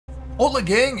Hola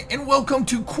gang, and welcome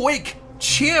to Quake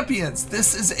Champions.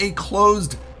 This is a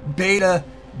closed beta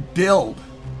build.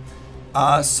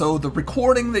 So the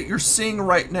recording that you're seeing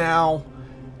right now,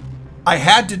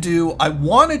 I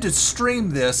wanted to stream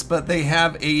this, but they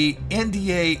have a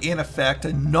NDA in effect,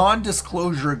 a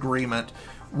non-disclosure agreement,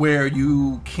 where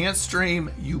you can't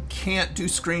stream, you can't do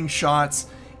screenshots,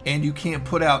 and you can't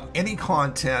put out any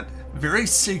content. Very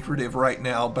secretive right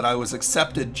now, but I was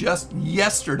accepted just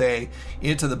yesterday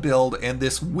into the build, and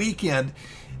this weekend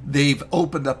they've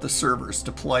opened up the servers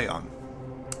to play on.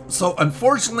 So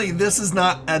unfortunately, this is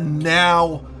not a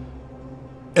now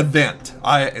event.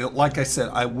 Like I said,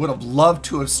 I would have loved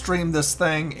to have streamed this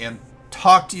thing and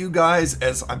talked to you guys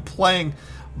as I'm playing,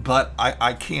 but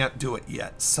I can't do it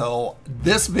yet. So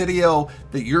this video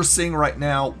that you're seeing right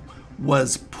now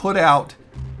was put out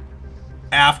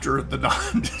after the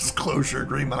non-disclosure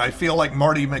agreement. I feel like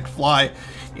Marty McFly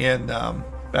in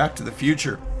Back to the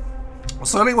Future.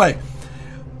 So anyway,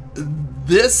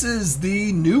 this is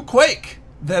the new Quake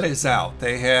that is out.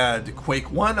 They had Quake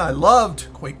 1 I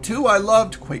loved, Quake 2 I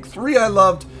loved, Quake 3 I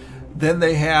loved. Then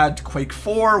they had Quake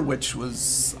 4, which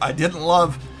was I didn't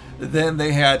love. Then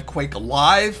they had Quake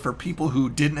Live for people who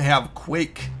didn't have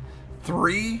Quake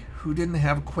 3,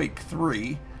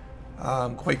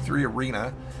 Quake 3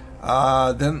 Arena.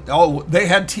 Then they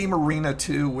had Team Arena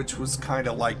too, which was kind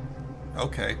of like,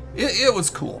 okay, it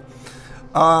was cool.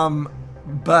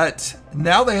 But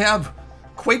now they have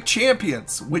Quake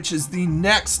Champions, which is the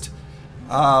next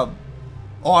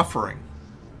offering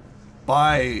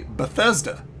by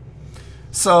Bethesda.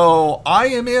 So I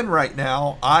am in right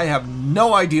now. I have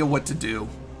no idea what to do.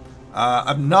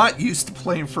 I'm not used to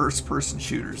playing first-person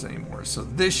shooters anymore, so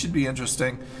this should be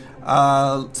interesting.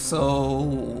 So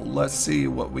let's see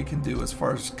what we can do as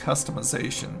far as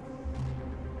customization.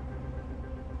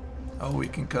 Oh, we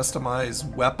can customize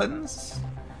weapons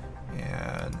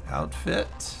and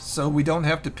outfit, so we don't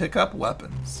have to pick up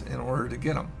weapons in order to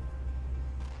get them.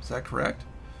 Is that correct?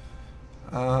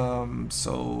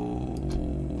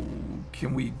 So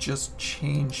can we just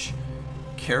change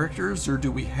characters, or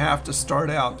do we have to start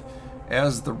out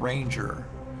as the Ranger?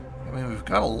 I mean, we've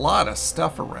got a lot of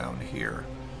stuff around here.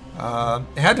 I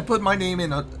had to put my name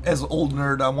in as Old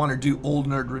Nerd. I want to do Old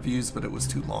Nerd reviews, but it was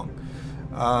too long.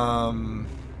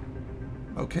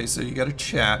 Okay, so you got a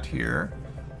chat here.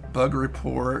 Bug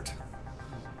report.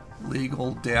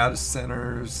 Legal data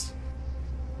centers.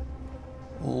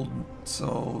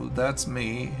 So that's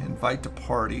me. Invite to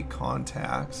party.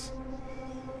 Contacts.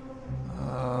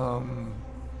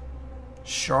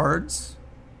 Shards.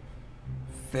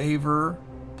 Favor.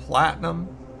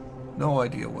 Platinum. No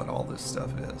idea what all this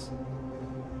stuff is.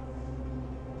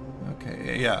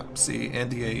 Okay, yeah, see,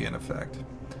 NDA in effect.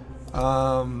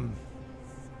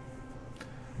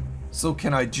 So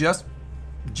can I just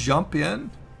jump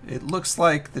in? It looks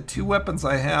like the two weapons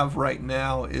I have right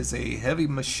now is a heavy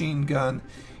machine gun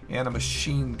and a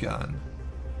machine gun.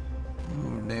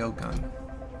 Ooh, nail gun.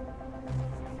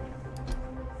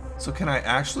 So can I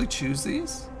actually choose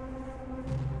these?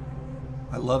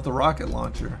 I love the rocket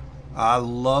launcher. I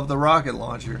love the rocket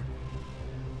launcher.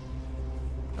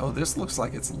 Oh, this looks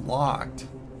like it's locked.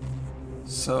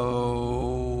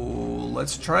 So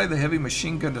let's try the heavy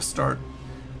machine gun to start.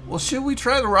 Well, should we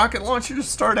try the rocket launcher to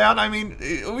start out? I mean,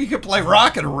 we could play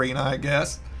Rocket Arena, I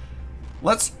guess.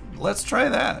 Let's try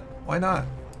that. Why not?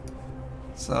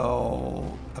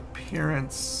 So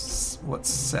appearance, what's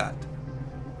set?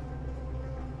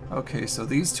 Okay, so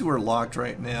these two are locked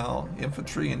right now.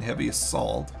 Infantry and heavy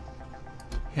assault.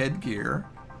 Headgear.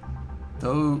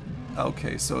 Though,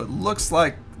 okay, so it looks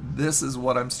like this is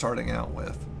what I'm starting out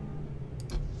with.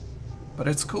 But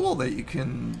it's cool that you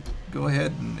can go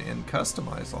ahead and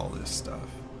customize all this stuff.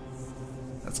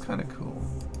 That's kind of cool.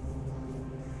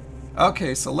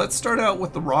 Okay, so let's start out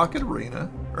with the rocket arena,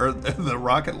 or the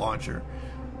rocket launcher.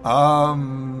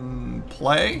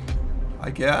 Play, I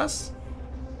guess.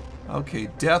 Okay,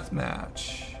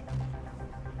 deathmatch.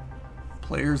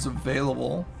 Players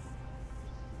available.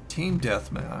 Team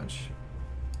deathmatch.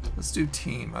 Let's do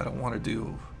team. I don't want to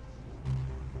do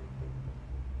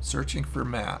searching for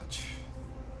match.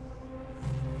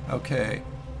 Okay.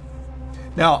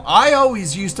 Now, I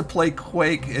always used to play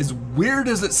Quake, as weird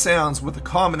as it sounds, with a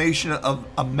combination of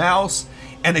a mouse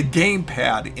and a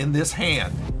gamepad in this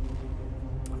hand.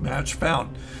 Match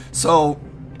found. So,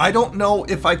 I don't know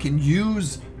if I can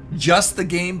use just the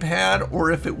gamepad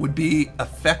or if it would be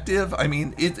effective. I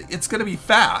mean, it's going to be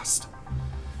fast.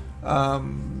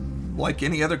 Like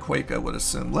any other Quake, I would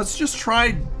assume. Let's just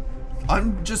try.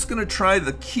 I'm just going to try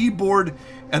the keyboard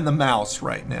and the mouse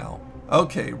right now.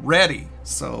 Okay, ready.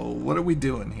 So what are we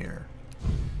doing here?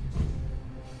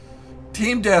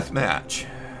 Team deathmatch.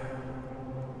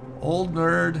 Old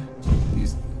nerd.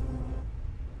 He's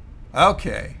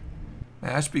okay.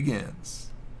 Match begins.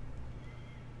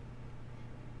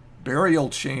 Burial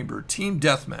chamber. Team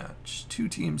deathmatch. 2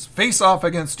 teams face off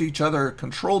against each other.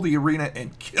 Control the arena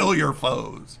and kill your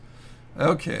foes.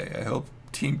 Okay, I hope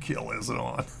team kill isn't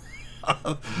on.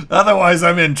 Otherwise,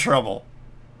 I'm in trouble.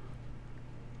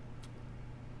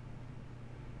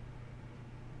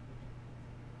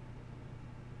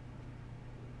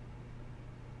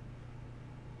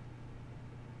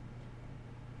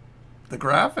 The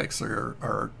graphics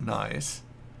are nice.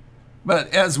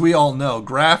 But as we all know,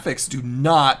 graphics do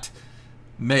not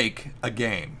make a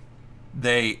game.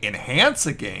 They enhance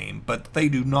a game, but they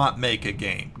do not make a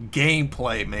game.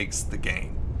 Gameplay makes the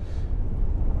game.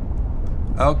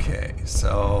 Okay,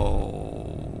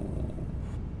 so...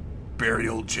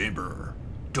 Burial chamber.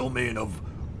 Domain of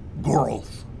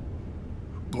Goroth.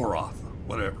 Goroth,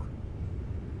 whatever.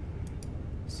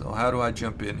 So how do I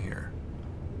jump in here?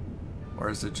 Or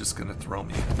is it just gonna throw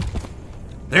me?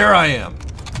 There I am.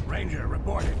 Ranger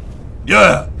reported.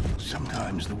 Yeah.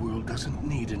 Sometimes the world doesn't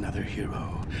need another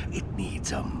hero. It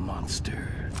needs a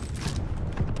monster.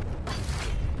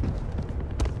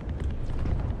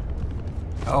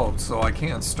 Oh, so I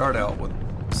can't start out with...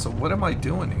 So what am I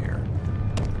doing here?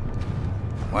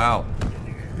 Wow.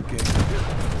 Okay.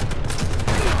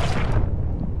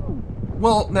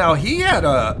 Well, now he had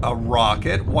a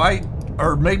rocket. Why?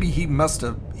 Or maybe he must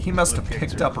have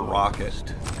picked up a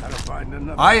rocket.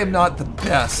 I am not the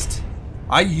best.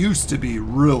 I used to be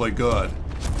really good,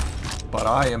 but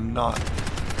I am not.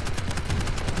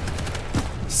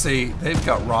 See, they've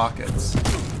got rockets.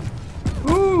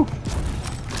 Woo!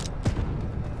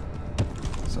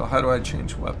 So how do I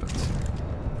change weapons?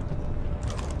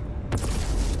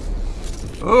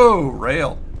 Oh,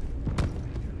 rail.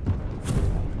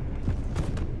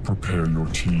 Prepare your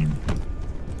team.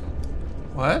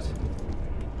 What?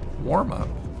 Warm up.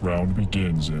 Round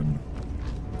begins in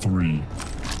 3,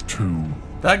 2.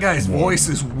 That guy's voice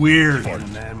is weird.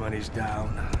 Man, money's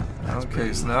down.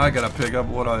 Okay, so now I gotta pick up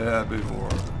what I had before.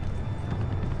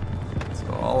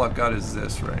 So all I've got is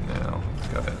this right now.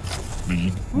 Go ahead.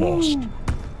 Lead lost.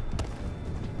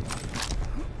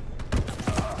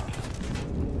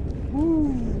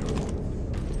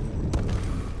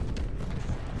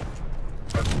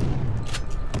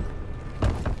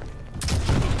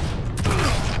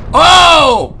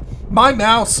 Oh! My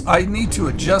mouse, I need to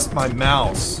adjust my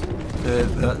mouse.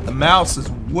 The mouse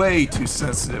is way too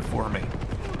sensitive for me.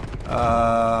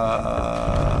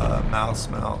 Mouse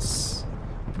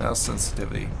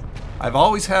sensitivity. I've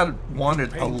always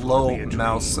wanted a low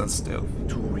mouse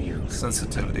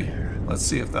sensitivity. Let's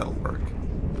see if that'll work.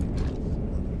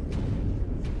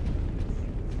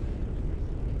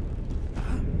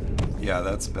 Yeah,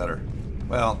 that's better.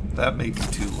 Well, that may be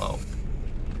too low.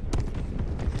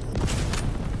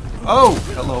 Oh,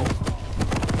 hello.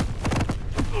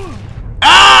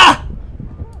 Ah!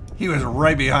 He was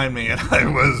right behind me and I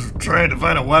was trying to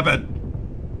find a weapon.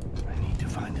 I need to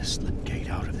find a slip gate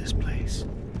out of this place.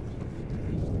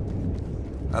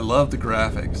 I love the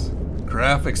graphics.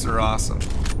 Graphics are awesome.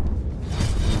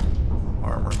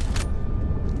 Armor.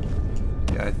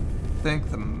 Yeah, I think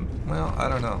well, I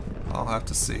don't know. I'll have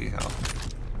to see how.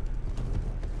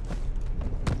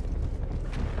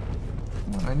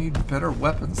 I need better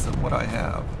weapons than what I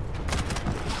have.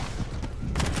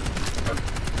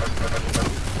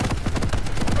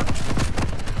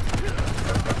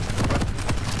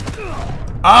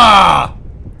 Ah!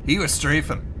 He was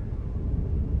strafing.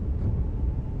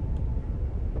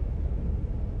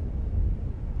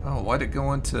 Oh, why'd it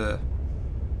go into...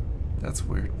 That's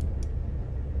weird.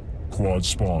 Quad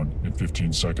spawn in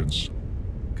 15 seconds.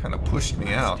 Kind of pushed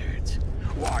me out.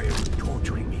 Why are you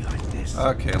torturing me like this?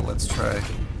 Okay, let's try.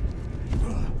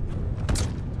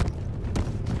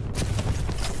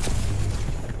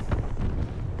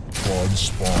 Quad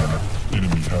spawn.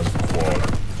 Enemy has the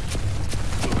quad.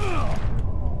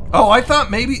 Oh, I thought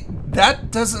maybe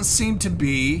that doesn't seem to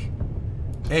be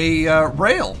a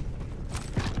rail.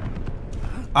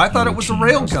 I thought it was a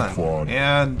rail gun.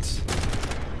 And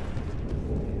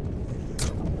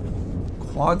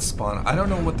quad spawn. I don't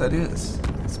know what that is.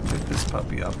 Let's pick this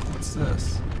puppy up. What's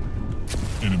this?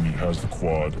 Enemy has the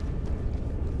quad.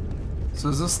 So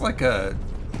is this like a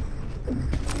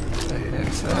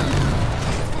heck's that?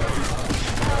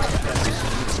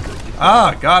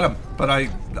 Ah, got him. But I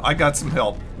got some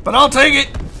help. But I'll take it.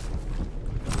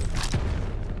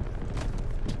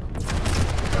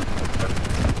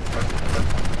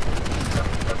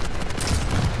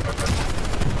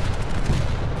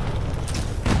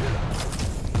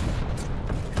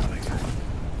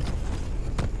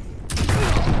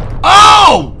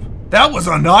 That was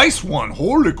a nice one.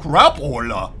 Holy crap,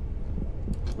 Ola.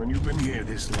 When you've been here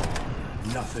this long,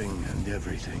 nothing and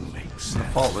everything makes I'm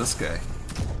gonna sense. follow this guy.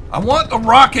 I want a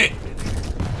rocket.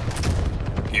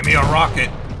 Give me a rocket.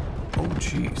 Oh,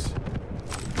 jeez.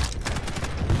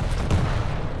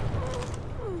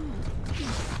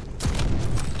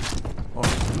 Oh,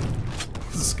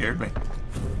 this scared me.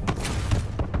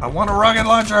 I want a rocket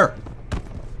launcher.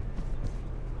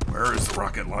 Where is the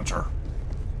rocket launcher?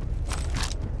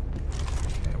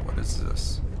 Okay, what is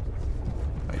this?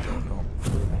 I don't know.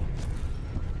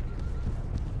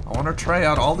 I want to try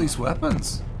out all these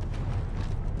weapons.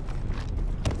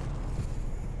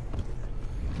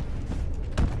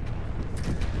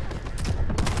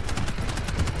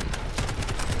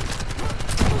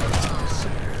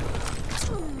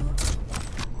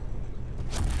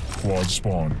 Quad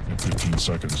spawn in 15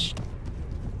 seconds.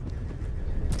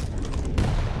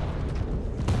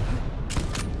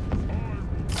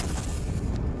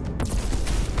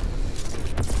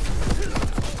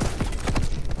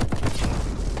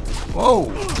 Whoa!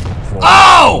 Quad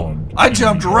Oh! spawn I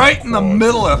jumped in right in the quad.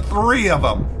 middle of 3 of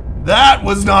them. That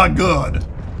was not good.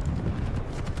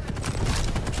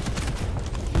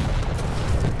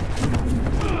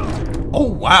 Oh,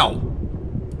 wow.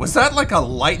 Was that like a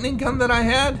lightning gun that I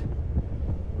had?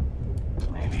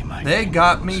 Maybe my They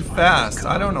got me fast.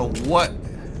 I don't know what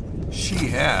she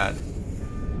had.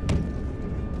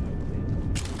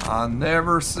 I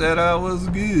never said I was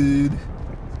good.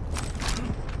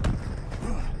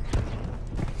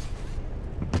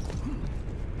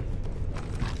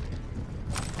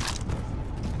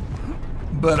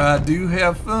 But I do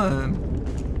have fun.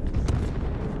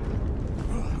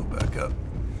 Go back up.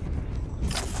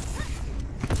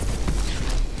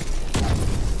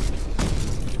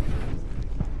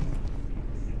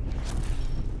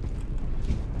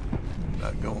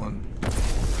 Not going.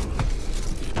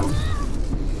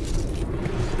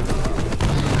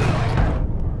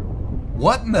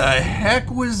 What in the heck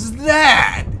was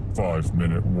that?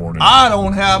 5-minute warning. I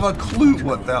don't have a clue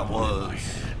what that was.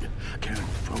 Can't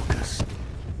focus.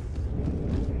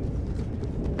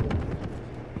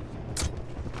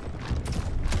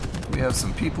 We have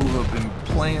some people who have been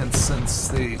playing since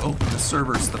they opened the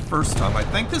servers the first time. I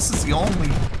think this is the only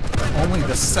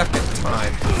the second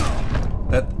time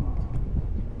that...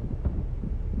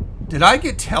 Did I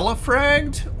get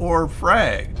telefragged or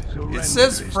fragged? It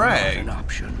says Surrender is not an fragged.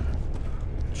 option.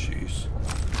 Jeez.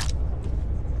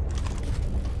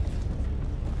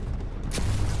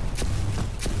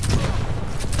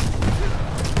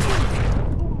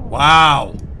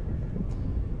 Wow.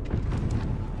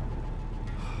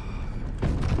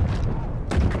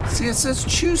 See, it says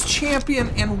choose champion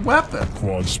and weapon.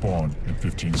 Quad spawn in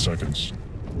 15 seconds.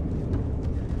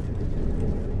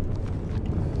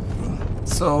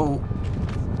 So...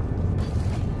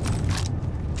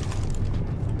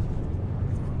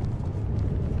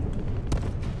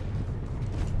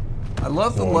 I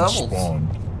love the Quad levels.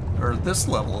 spawn. Or this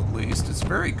level at least. It's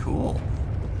very cool.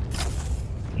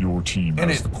 Your team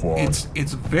And has the quad.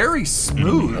 it's very Enemy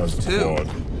smooth has the too. quad.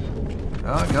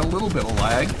 Oh, I got a little bit of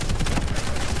lag.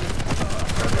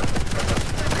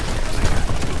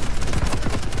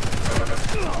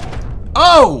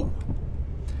 Oh!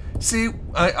 See,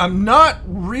 I'm not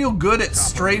real good at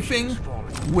strafing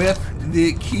with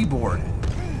the keyboard.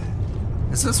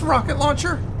 Is this a rocket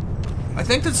launcher? I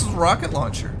think this is a rocket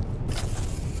launcher.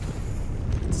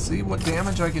 Let's see what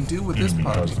damage I can do with this Enemy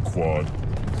puppy. has the quad.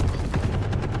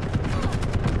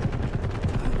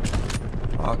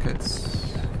 Pockets.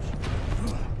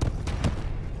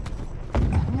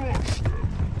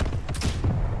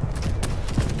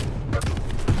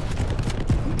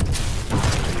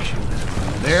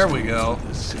 There we go.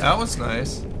 That was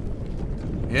nice.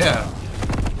 Yeah.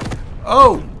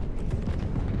 Oh!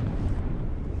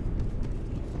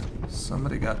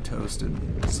 Somebody got toasted.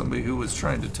 Somebody who was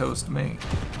trying to toast me.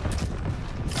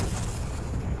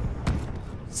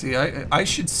 See, I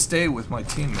should stay with my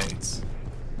teammates.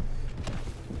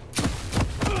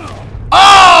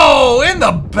 Oh! In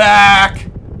the back!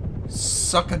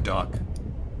 Suck a duck.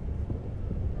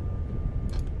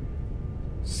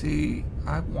 See,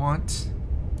 I want...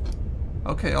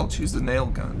 Okay, I'll choose the nail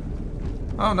gun.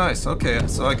 Oh, nice. Okay,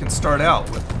 so I can start out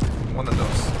with one of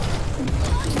those.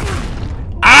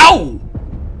 Ow!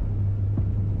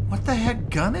 What the heck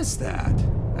gun is that?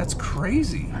 That's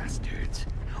crazy. Bastards.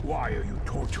 Why are you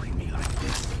torturing me like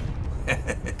this?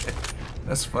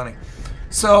 That's funny.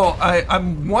 So,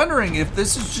 I'm wondering if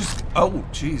this is just... Oh,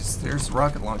 jeez, there's the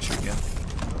rocket launcher again.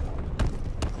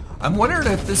 I'm wondering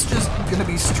if this is just going to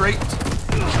be straight...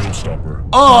 Showstopper.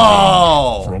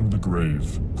 Oh! From the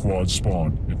grave. Quad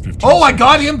spawn in 15 Oh, I seconds.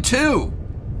 got him too!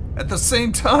 At the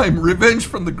same time, Revenge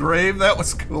from the Grave, that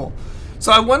was cool.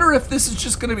 So I wonder if this is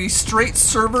just going to be straight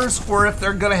servers or if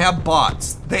they're going to have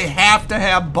bots. They have to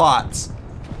have bots.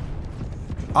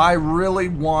 I really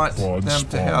want Quad them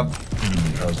spawn. to have...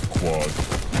 Enemy has the quad.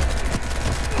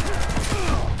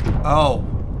 Oh.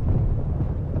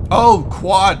 Oh,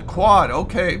 quad,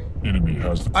 okay. Enemy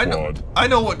has the quad. I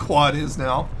know what quad is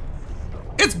now.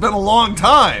 It's been a long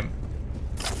time.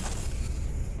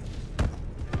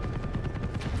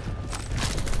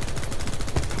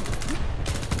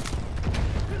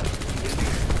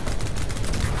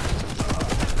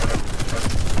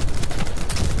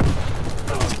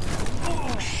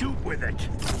 Shoot with it.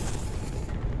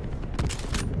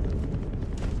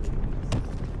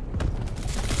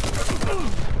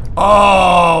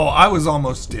 Oh, I was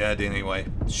almost dead anyway.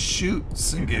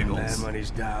 Shoots and Man, giggles. when he's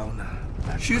down.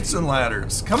 That's Shoots when and you-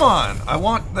 ladders. Come on, I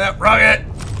want that rocket.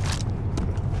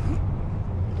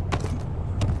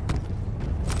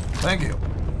 Thank you.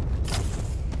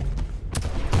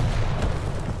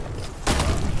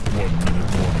 1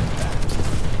 minute warning.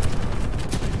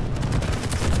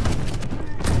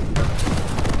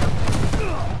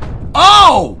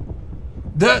 Oh!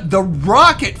 The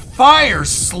rocket fires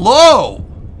slow.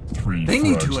 3 They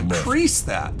need to frags left. increase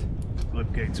that.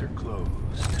 Flip gates are closed.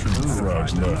 2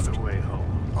 frags Find left. another way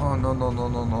home. Oh,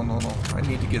 no. I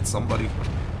need to get somebody.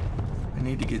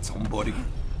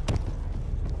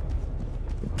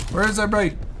 Where is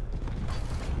everybody?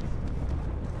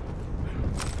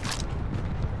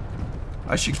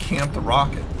 I should camp the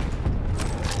rocket.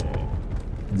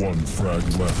 1 frag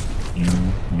left. You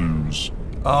lose.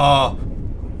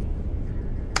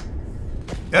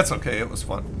 That's okay. It was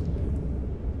fun.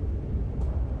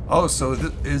 Oh, so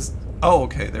this is... Oh,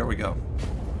 okay. There we go.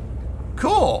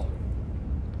 Cool.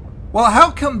 Well,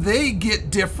 how come they get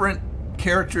different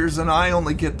characters and I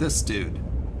only get this dude?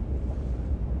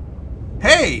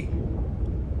 Hey!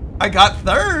 I got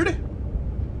third!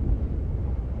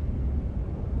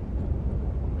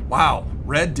 Wow.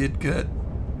 Red did good.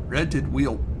 Red did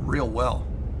real well.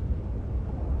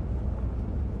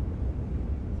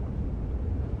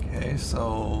 Okay,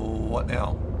 so what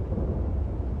now?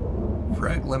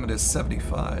 Frag limit is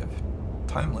 75.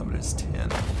 Time limit is 10.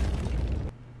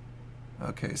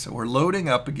 Okay, so we're loading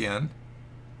up again.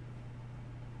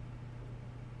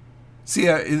 See,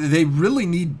 they really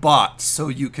need bots so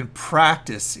you can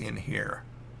practice in here.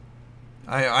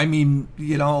 I mean,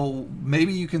 you know,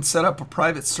 maybe you can set up a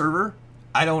private server.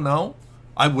 I don't know.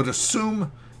 I would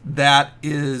assume that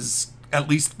is at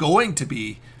least going to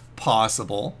be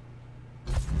possible.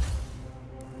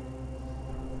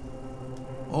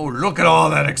 Oh, look at all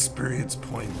that experience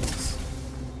points.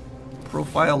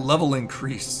 Profile level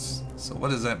increase. So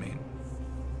what does that mean?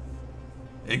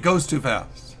 It goes too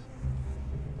fast.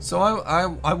 So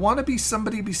I want to be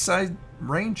somebody beside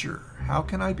Ranger. How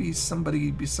can I be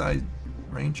somebody beside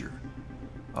Ranger?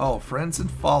 Oh, friends and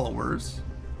followers.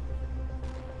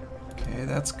 Okay,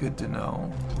 that's good to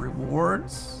know.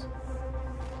 Rewards.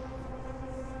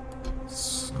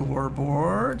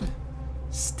 Scoreboard.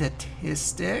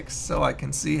 Statistics, so I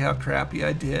can see how crappy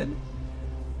I did.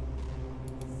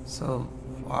 So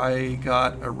I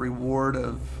got a reward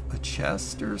of a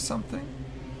chest or something.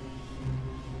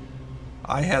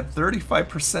 I had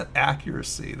 35%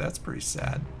 accuracy. That's pretty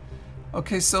sad.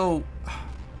 Okay, so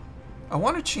I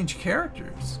want to change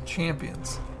characters.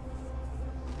 Champions.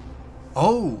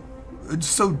 Oh,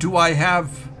 so do I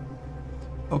have...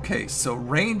 Okay, so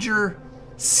Ranger,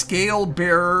 Scale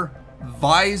Bearer,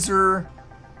 Visor,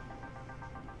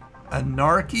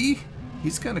 Anarchy.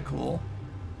 He's kind of cool.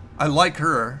 I like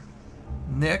her.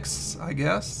 Nyx, I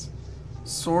guess.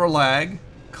 Sorlag,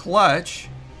 Clutch,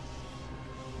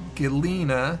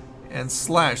 Galena, and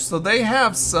Slash. So they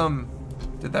have some...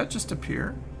 Did that just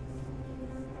appear?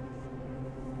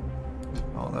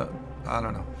 Oh, that... I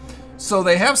don't know. So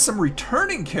they have some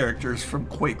returning characters from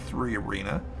Quake 3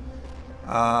 Arena.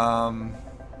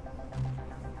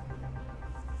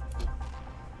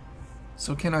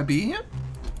 So can I be him?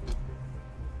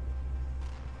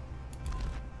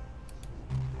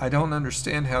 I don't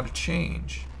understand how to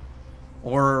change.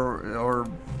 Or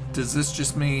does this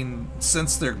just mean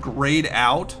since they're grayed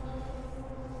out,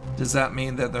 does that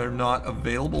mean that they're not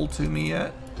available to me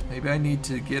yet? Maybe I need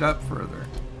to get up further.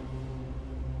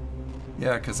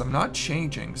 Yeah, because I'm not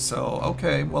changing. So,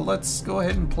 okay, well, let's go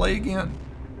ahead and play again.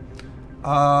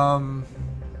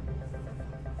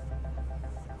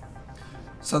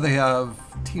 So they have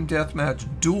Team Deathmatch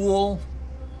Duel,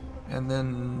 and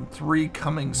then 3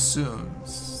 coming soon.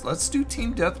 Let's do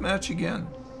Team Deathmatch again.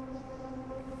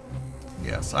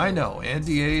 Yes, I know.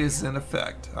 NDA is in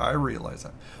effect. I realize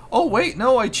that. Oh, wait,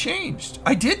 no, I changed.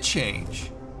 I did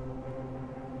change.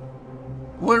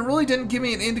 Well, it really didn't give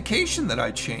me an indication that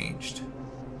I changed.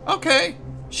 Okay,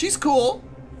 she's cool.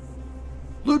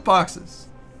 Loot boxes.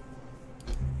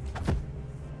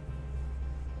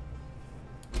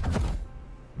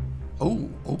 Oh,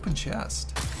 open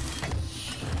chest.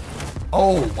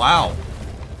 Oh, wow.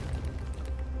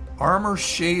 Armor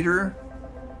shader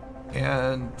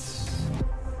and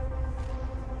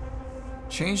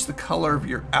change the color of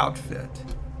your outfit.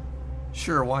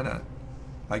 Sure, why not?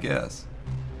 I guess.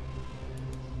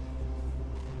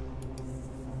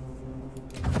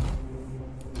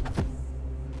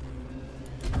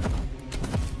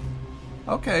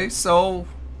 Okay, so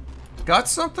got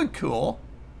something cool.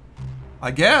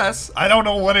 I guess. I don't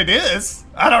know what it is.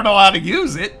 I don't know how to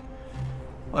use it.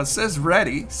 Well, it says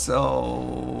ready,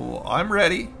 so I'm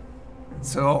ready.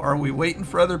 So are we waiting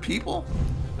for other people?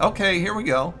 Okay, here we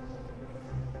go.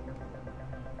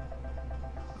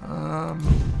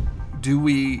 Do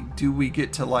we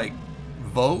get to like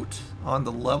vote on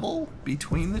the level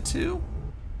between the two?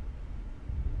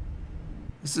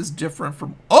 This is different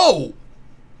from... Oh!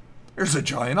 There's a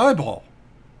giant eyeball.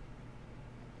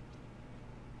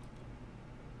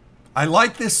 I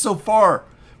like this so far.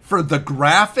 For the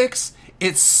graphics,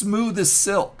 it's smooth as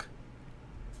silk.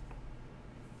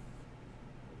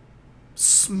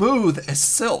 Smooth as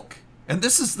silk. And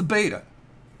this is the beta.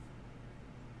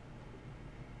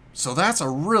 So that's a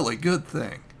really good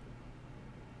thing.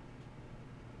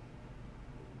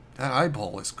 That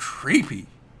eyeball is creepy.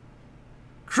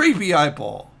 Creepy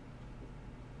eyeball.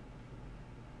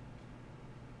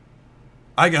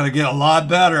 I gotta get a lot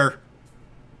better.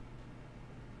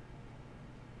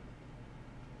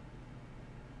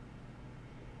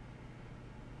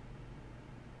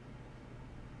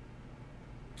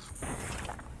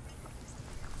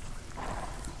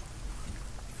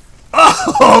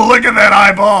 Oh, look at that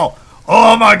eyeball!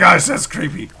 Oh my gosh, that's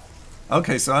creepy.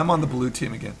 Okay, so I'm on the blue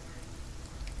team again.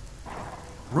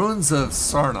 Ruins of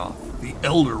Sarnoff, the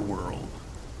Elder World.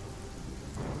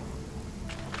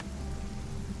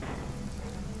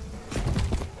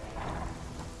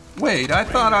 Wait, I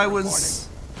thought I was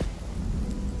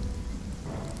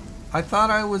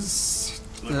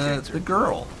the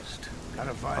girl.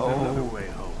 Gotta find another way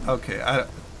home. Okay,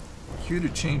 Q to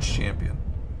change champion.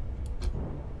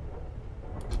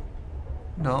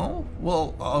 No?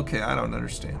 Well, okay, I don't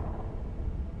understand.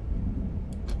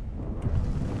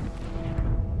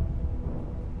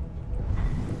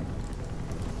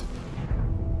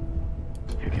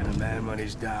 You get a man when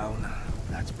he's down.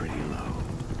 That's pretty low.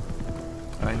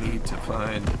 I need to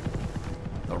find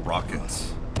the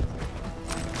rockets.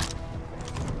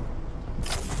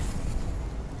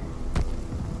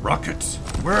 Rocket!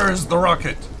 Where is the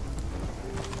rocket?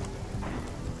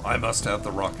 I must have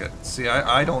the rocket. See,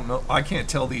 I don't know. I can't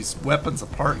tell these weapons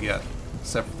apart yet,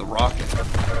 except for the rocket.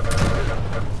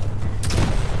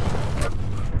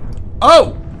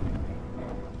 Oh!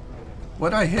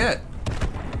 What'd I hit?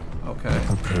 Okay.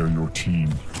 Prepare your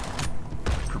team.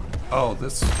 Oh,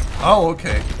 this... Oh,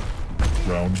 okay.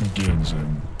 Round begins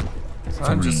in So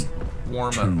I'm just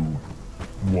warm 2, up.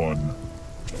 1,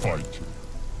 fight.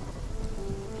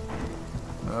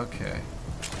 Okay.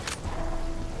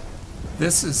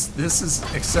 This is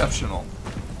exceptional.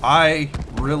 I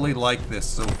really like this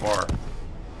so far.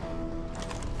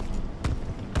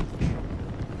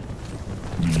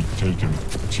 Lead taken.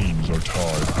 Teams are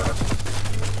tied.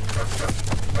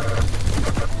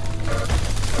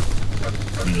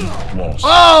 Lead lost.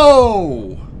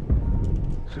 Oh!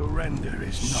 Surrender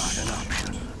is not an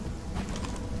option.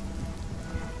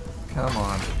 Come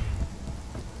on.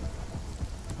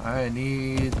 I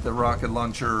need the rocket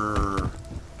launcher.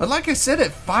 But like I said,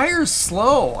 it fires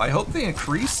slow. I hope they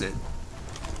increase it.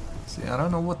 See, I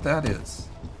don't know what that is.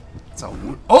 It's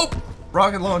a... Oh!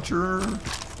 Rocket launcher!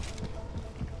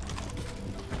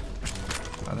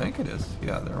 I think it is.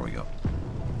 Yeah, there we go.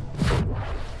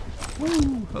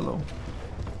 Woo! Hello.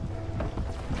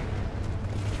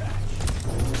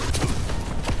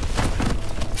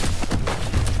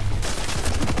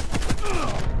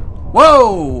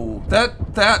 Whoa!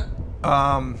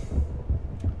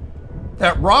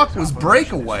 That rock was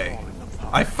breakaway.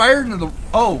 I fired into the...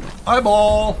 Oh,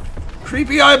 eyeball.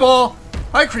 Creepy eyeball.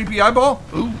 Hi, creepy eyeball.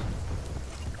 Ooh.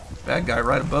 Bad guy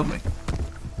right above me.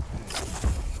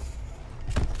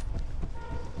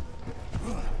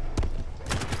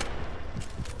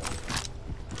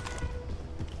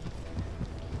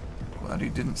 Glad he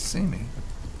didn't see me.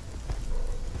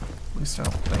 At least I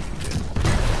don't think he did.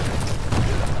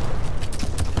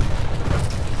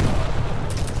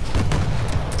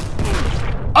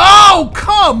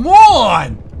 come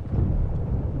on!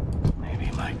 Maybe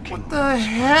my What the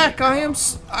heck? I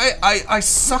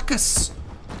suck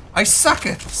I suck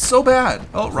it so bad.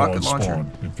 Oh, rocket Quad launcher. spawn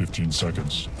in 15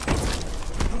 seconds.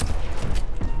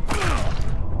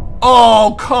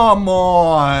 Oh, come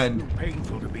on!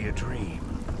 Painful to be a dream,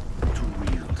 too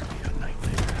real to be a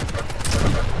nightmare.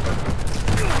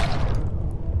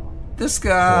 This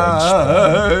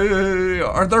guy...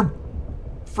 Are there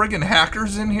friggin'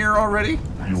 hackers in here already?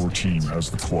 Your team has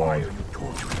the quad.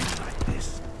 Torturing me like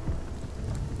this.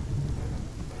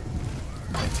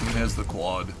 My team has the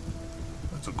quad.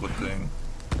 That's a good thing.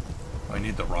 I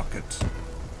need the rocket.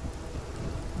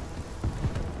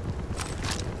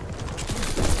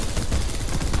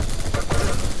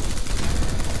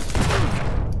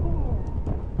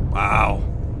 Wow.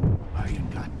 I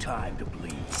ain't got time to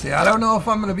bleed. See, I don't know if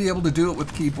I'm going to be able to do it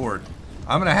with keyboard.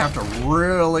 I'm going to have to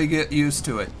really get used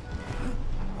to it.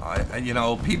 You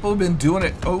know, people have been doing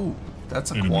it. Oh,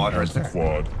 that's a Enemy quad right has the there.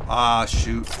 quad. Ah,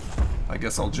 shoot. I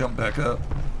guess I'll jump back up.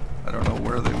 I don't know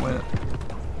where they went.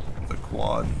 The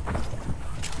quad.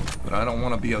 But I don't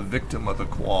want to be a victim of the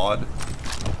quad.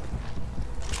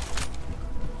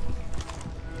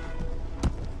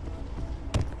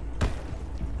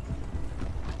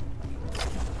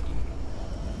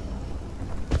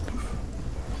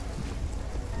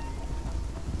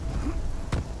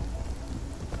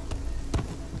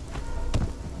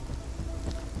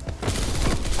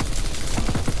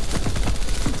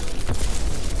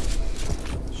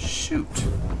 Shoot.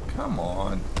 Come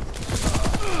on.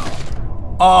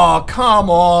 Oh, come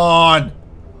on!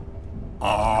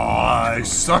 I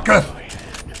sucker! My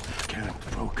head can't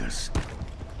focus.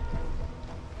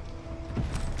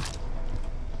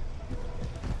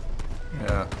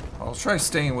 Yeah, I'll try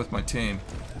staying with my team.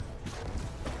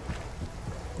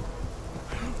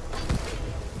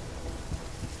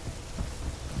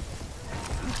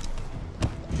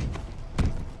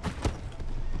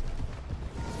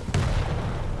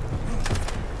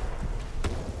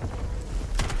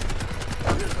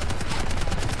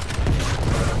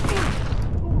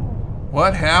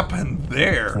 What happened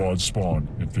there? Quad spawn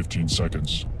in 15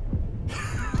 seconds.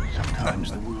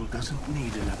 Sometimes the world doesn't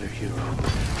need another hero.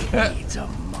 It needs a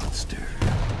monster.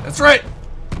 That's right!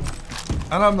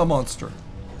 And I'm the monster.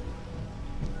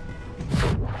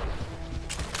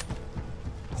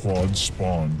 Quad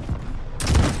spawn.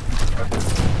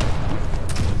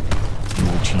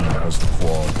 Your team has the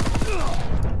quad.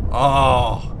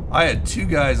 Oh, I had two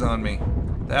guys on me.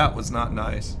 That was not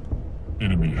nice.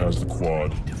 Enemy has the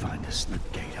quad. To find a slip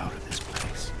gate out of this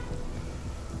place.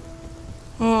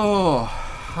 Oh,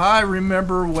 I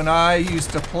remember when I used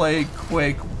to play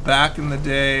Quake back in the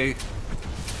day.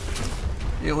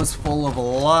 It was full of a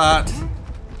lot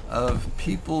of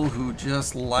people who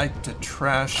just like to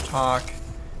trash talk,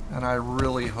 and I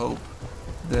really hope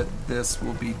that this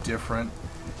will be different.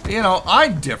 You know,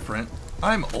 I'm different.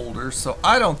 I'm older, so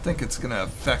I don't think it's going to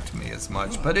affect me as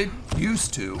much, but it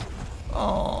used to.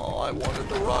 Oh, I wanted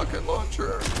the rocket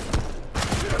launcher.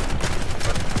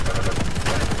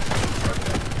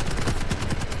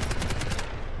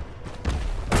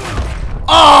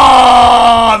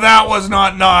 Oh, that was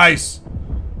not nice.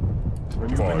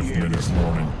 5 minutes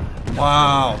warning.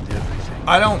 Wow.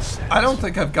 I don't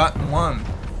think I've gotten one.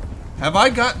 Have I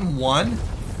gotten one?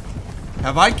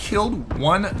 Have I killed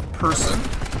one person?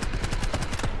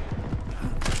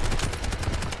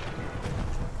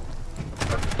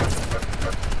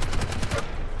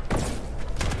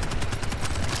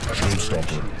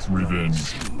 Showstopper.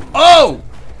 Revenge. Oh!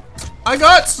 I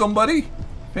got somebody.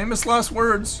 Famous last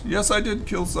words. Yes, I did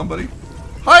kill somebody.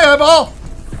 Hi, Eyeball.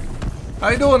 How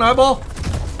you doing, Eyeball?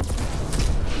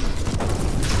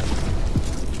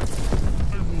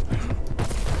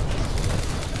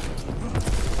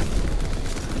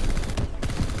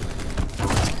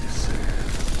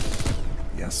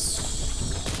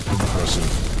 Yes.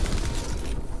 Impressive.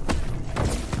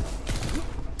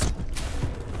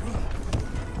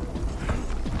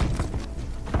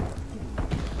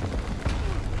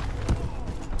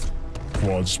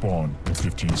 Quad spawn in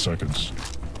 15 seconds.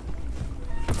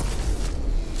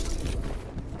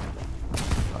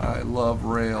 I love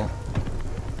rail.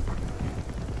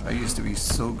 I used to be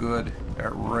so good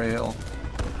at rail.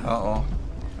 Uh-oh.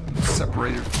 I'm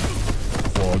separated.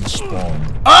 Quad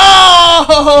spawn.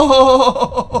 Oh!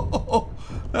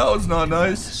 That was not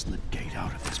nice. Slip gate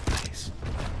out of this place.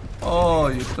 Oh,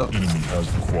 you took Enemy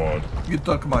has the quad.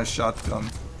 my shotgun.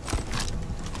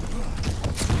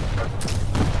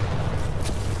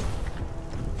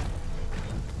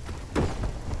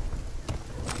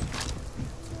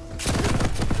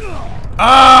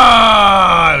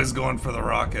 Ah! I was going for the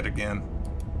rocket again.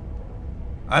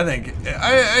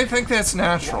 I think that's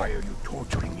natural. Why are you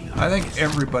torturing me? I think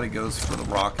everybody goes for the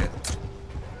rocket.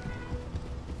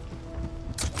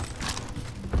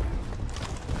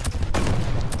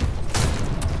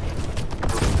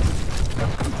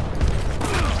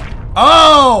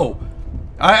 Oh!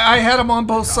 I had him on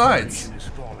both sides.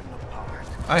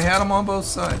 I had him on both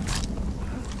sides.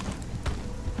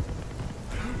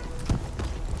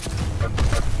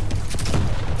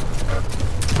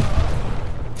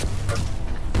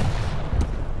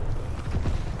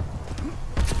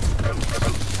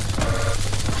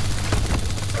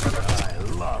 I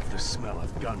love the smell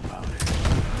of gunpowder.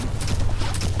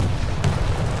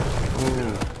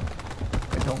 Ooh.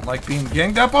 I don't like being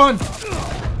ganged up on.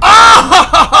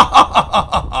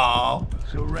 Oh!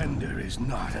 Surrender is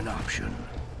not an option.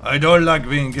 I don't like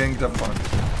being ganged up on.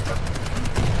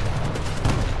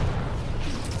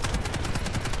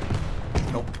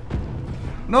 Nope.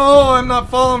 No, I'm not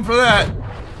falling for that.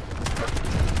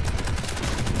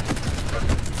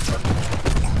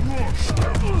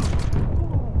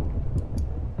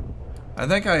 I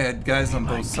think I had guys on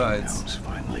both sides.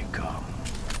 Finally come.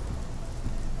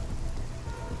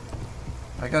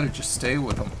 I gotta just stay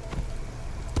with them.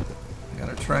 I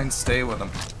gotta try and stay with them.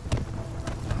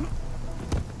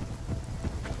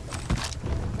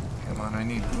 Come on, I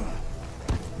need...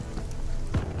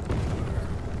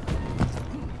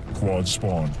 Quad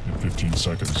spawn in 15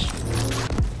 seconds.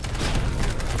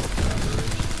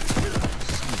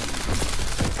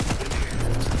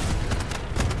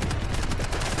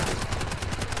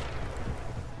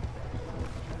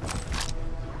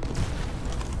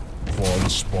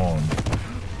 Quad spawn.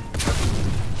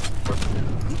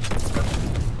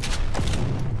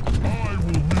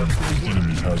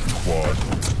 Enemy has the quad.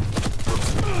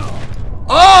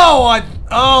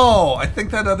 Oh, I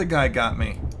think that other guy got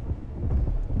me.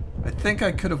 I think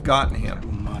I could have gotten him. Too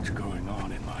much going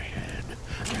on in my head.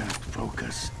 Can't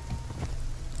focus.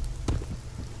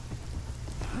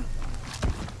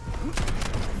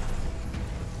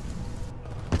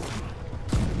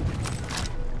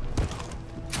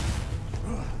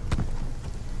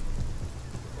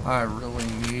 I really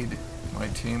need my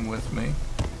team with me.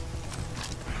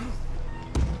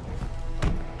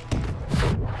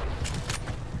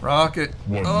 Rocket.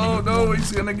 Oh no,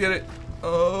 he's gonna get it.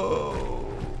 Oh.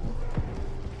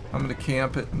 I'm gonna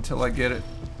camp it until I get it.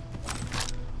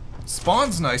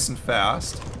 Spawn's nice and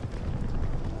fast.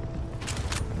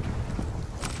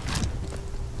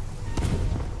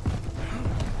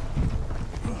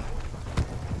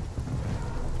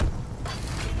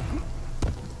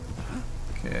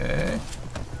 Okay.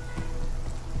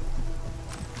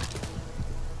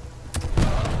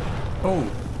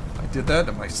 Oh, I did that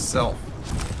to myself.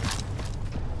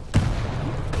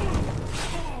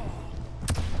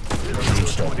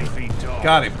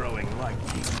 Got him.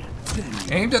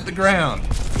 Aimed at the ground.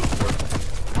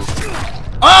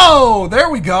 Oh, there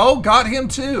we go. Got him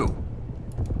too.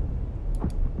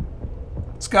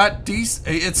 It's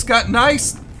got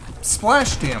nice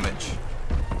splash damage.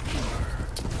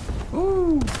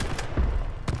 Ooh.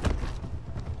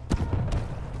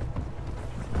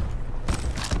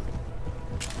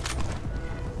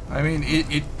 I mean,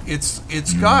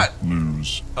 it's got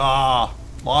lose.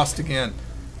 Lost again.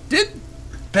 Did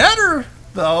better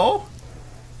though.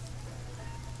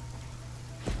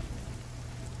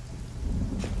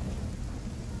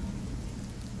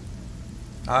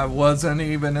 I wasn't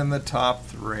even in the top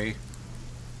 3.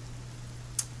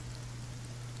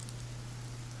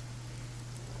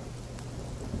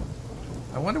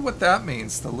 I wonder what that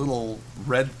means, the little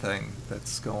red thing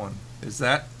that's going. Is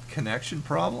that connection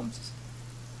problems?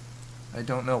 I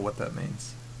don't know what that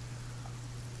means.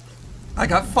 I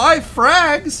got 5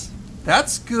 frags.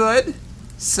 That's good.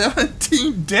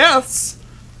 17 deaths.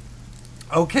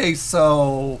 Okay,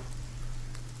 so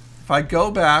if I go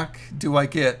back, do I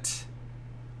get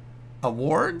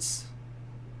awards?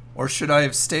 Or should I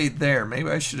have stayed there? Maybe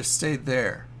I should have stayed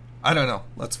there. I don't know.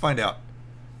 Let's find out.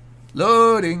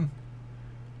 Loading.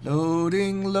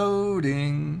 Loading,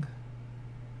 loading.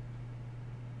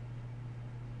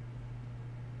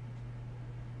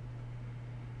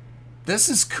 This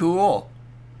is cool.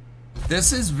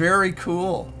 This is very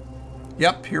cool.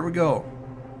 Yep, here we go.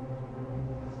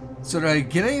 So did I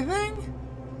get anything?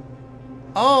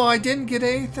 Oh, I didn't get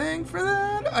anything for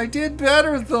that? I did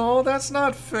better though. That's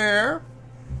not fair.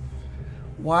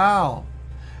 Wow.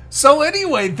 So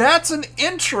anyway, that's an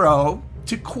intro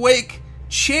to Quake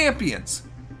Champions.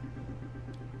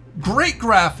 Great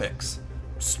graphics.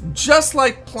 Just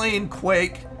like playing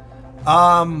Quake.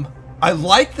 I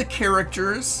like the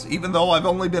characters, even though I've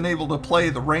only been able to play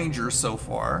the Rangers so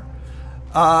far.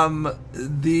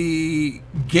 The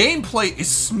gameplay is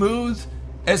smooth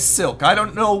as silk. I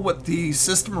don't know what the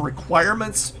system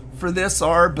requirements for this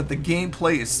are, but the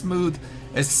gameplay is smooth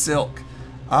as silk.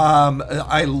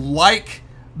 I like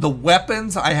the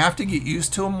weapons. I have to get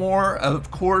used to them more.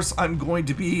 Of course, I'm going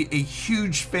to be a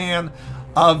huge fan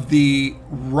of the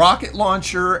rocket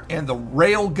launcher and the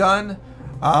railgun.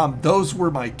 Those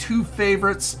were my two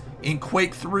favorites in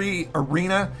Quake 3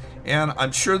 Arena, and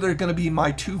I'm sure they're going to be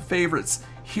my two favorites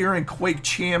here in Quake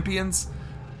Champions.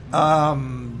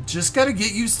 Just got to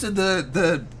get used to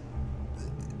the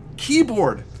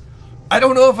keyboard. I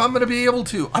don't know if I'm going to be able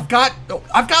to. I've got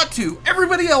to.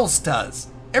 Everybody else does.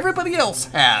 Everybody else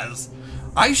has.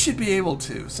 I should be able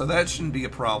to, so that shouldn't be a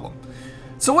problem.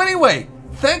 So anyway,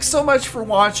 thanks so much for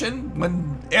watching.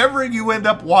 Whenever you end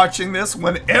up watching this,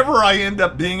 whenever I end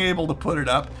up being able to put it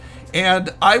up,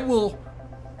 and I'll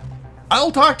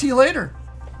talk to you later.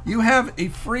 You have a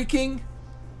freaking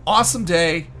awesome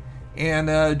day,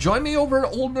 and join me over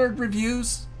at Old Nerd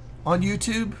Reviews on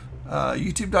YouTube,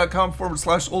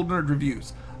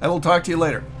 youtube.com/oldnerdreviews. I will talk to you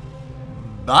later.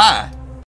 Bye.